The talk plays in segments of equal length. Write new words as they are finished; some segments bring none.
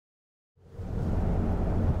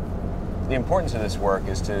The importance of this work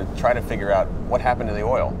is to try to figure out what happened to the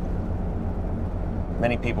oil.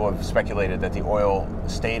 Many people have speculated that the oil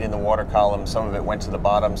stayed in the water column, some of it went to the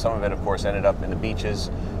bottom, some of it of course ended up in the beaches,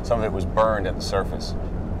 some of it was burned at the surface.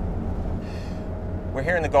 We're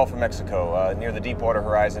here in the Gulf of Mexico, near the Deepwater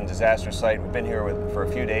Horizon disaster site. We've been here for a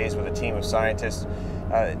few days with a team of scientists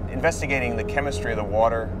investigating the chemistry of the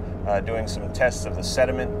water, doing some tests of the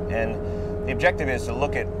sediment, and the objective is to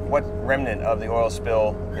look at what remnant of the oil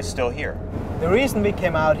spill is still here. The reason we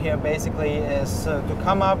came out here basically is to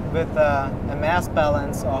come up with a mass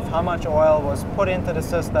balance of how much oil was put into the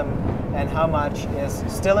system and how much is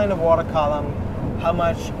still in the water column, how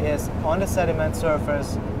much is on the sediment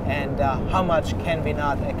surface, and how much can we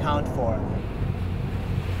not account for.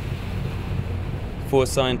 4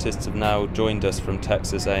 scientists have now joined us from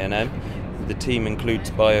Texas A&M. The team includes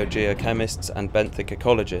biogeochemists and Benthic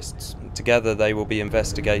ecologists. Together they will be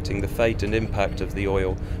investigating the fate and impact of the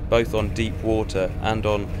oil, both on deep water and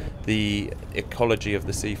on the ecology of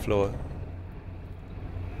the seafloor.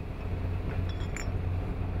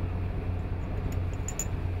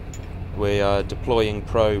 We are deploying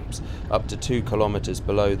probes up to 2 kilometers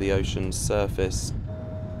below the ocean's surface.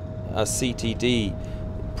 A CTD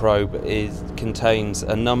probe contains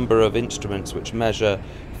a number of instruments which measure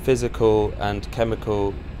physical and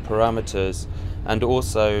chemical parameters, and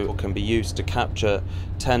also can be used to capture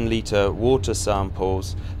 10-litre water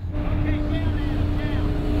samples.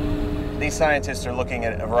 These scientists are looking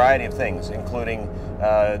at a variety of things, including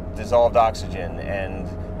dissolved oxygen and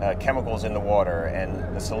chemicals in the water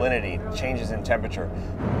and the salinity, changes in temperature.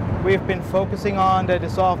 We've been focusing on the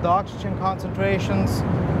dissolved oxygen concentrations.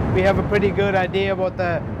 We have a pretty good idea what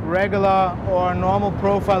the regular or normal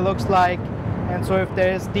profile looks like, and so if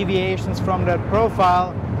there is deviations from that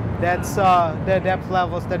profile, that's the depth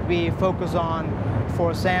levels that we focus on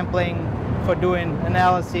for sampling, for doing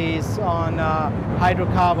analyses on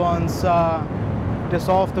hydrocarbons,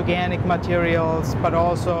 dissolved organic materials, but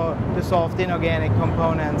also dissolved inorganic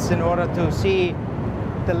components in order to see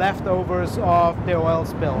the leftovers of the oil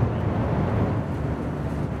spill.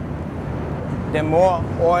 The more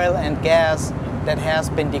oil and gas that has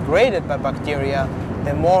been degraded by bacteria,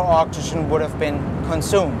 the more oxygen would have been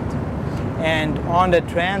consumed. And on the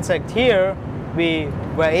transect here, we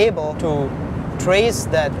were able to trace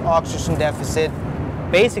that oxygen deficit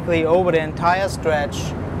basically over the entire stretch,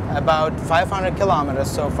 about 500 kilometers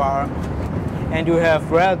so far. And you have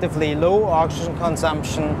relatively low oxygen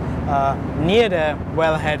consumption near the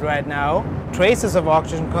wellhead right now. Traces of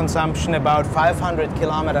oxygen consumption about 500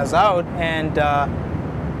 kilometers out, and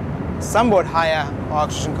somewhat higher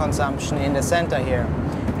oxygen consumption in the center here.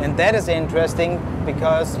 And that is interesting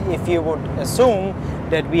because if you would assume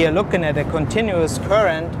that we are looking at a continuous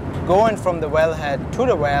current going from the wellhead to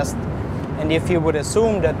the west, and if you would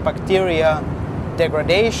assume that bacteria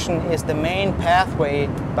degradation is the main pathway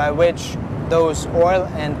by which those oil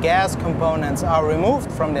and gas components are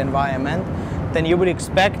removed from the environment, then you would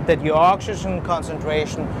expect that your oxygen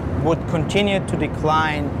concentration would continue to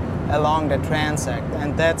decline along the transect,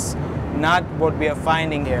 and that's not what we are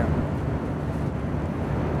finding here.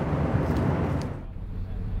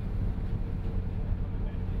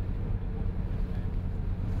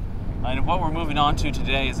 And what we're moving on to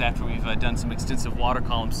today is, after we've done some extensive water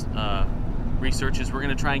columns research, is we're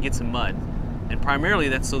going to try and get some mud. And primarily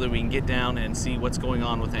that's so that we can get down and see what's going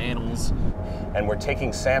on with the animals. And we're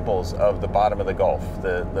taking samples of the bottom of the Gulf,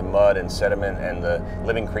 the mud and sediment and the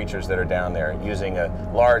living creatures that are down there, using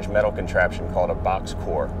a large metal contraption called a box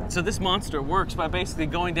core. So this monster works by basically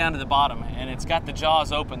going down to the bottom, and it's got the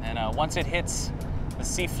jaws open, and once it hits the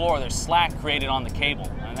sea floor, there's slack created on the cable,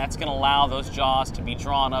 and that's going to allow those jaws to be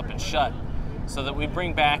drawn up and shut so that we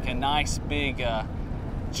bring back a nice big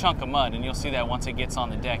chunk of mud. And you'll see that once it gets on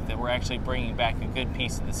the deck, that we're actually bringing back a good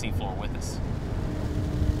piece of the seafloor with us.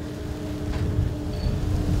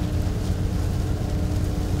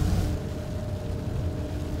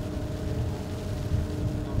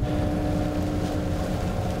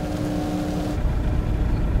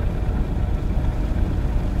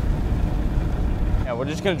 Yeah, we're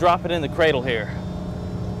just going to drop it in the cradle here.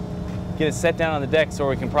 Get it set down on the deck so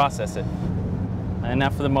we can process it. And now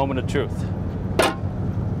for the moment of truth.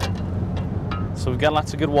 So we've got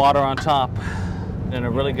lots of good water on top and a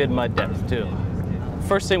really good mud depth too.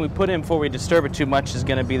 First thing we put in before we disturb it too much is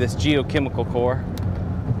going to be this geochemical core.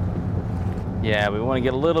 Yeah, we want to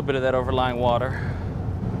get a little bit of that overlying water.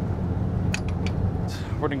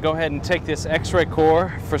 We're going to go ahead and take this X-ray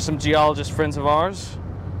core for some geologist friends of ours.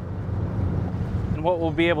 And what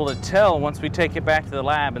we'll be able to tell once we take it back to the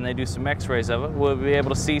lab and they do some X-rays of it, we'll be able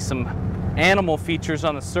to see some animal features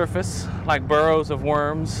on the surface, like burrows of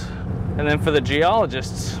worms, And then for the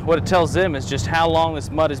geologists, what it tells them is just how long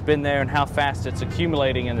this mud has been there and how fast it's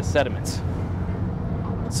accumulating in the sediments.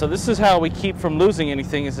 So this is how we keep from losing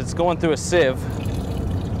anything, is it's going through a sieve.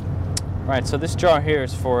 Right, so this jar here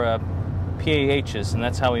is for PAHs, and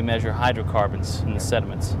that's how we measure hydrocarbons in the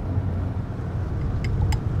sediments.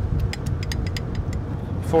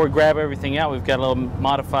 Before we grab everything out, we've got a little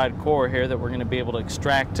modified core here that we're going to be able to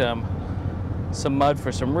extract some mud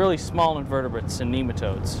for some really small invertebrates and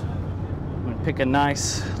nematodes. I'm going to pick a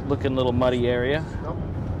nice looking little muddy area.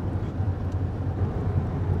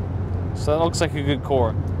 So that looks like a good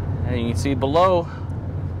core. And you can see below,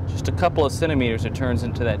 just a couple of centimeters, it turns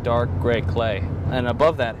into that dark gray clay. And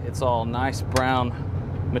above that, it's all nice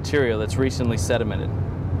brown material that's recently sedimented.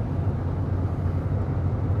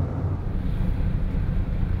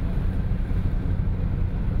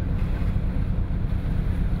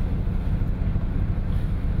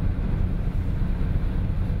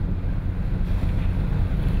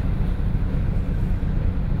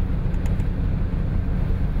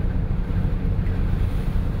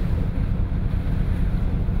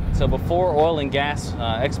 So before oil and gas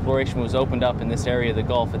exploration was opened up in this area of the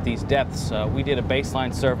Gulf at these depths, we did a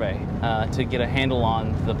baseline survey to get a handle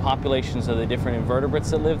on the populations of the different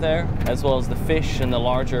invertebrates that live there, as well as the fish and the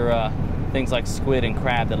larger things like squid and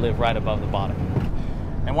crab that live right above the bottom.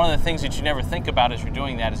 And one of the things that you never think about as you're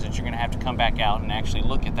doing that is that you're going to have to come back out and actually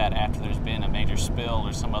look at that after there's been a major spill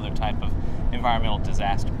or some other type of environmental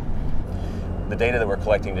disaster. The data that we're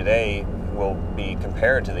collecting today will be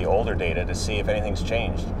compared to the older data to see if anything's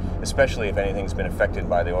changed, especially if anything's been affected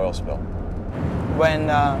by the oil spill. When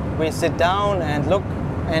we sit down and look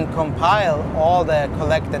and compile all the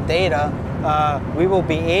collected data, we will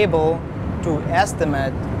be able to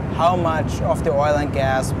estimate how much of the oil and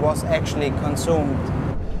gas was actually consumed.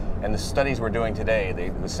 And the studies we're doing today,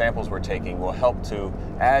 the samples we're taking, will help to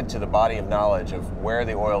add to the body of knowledge of where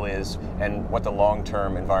the oil is and what the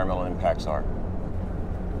long-term environmental impacts are.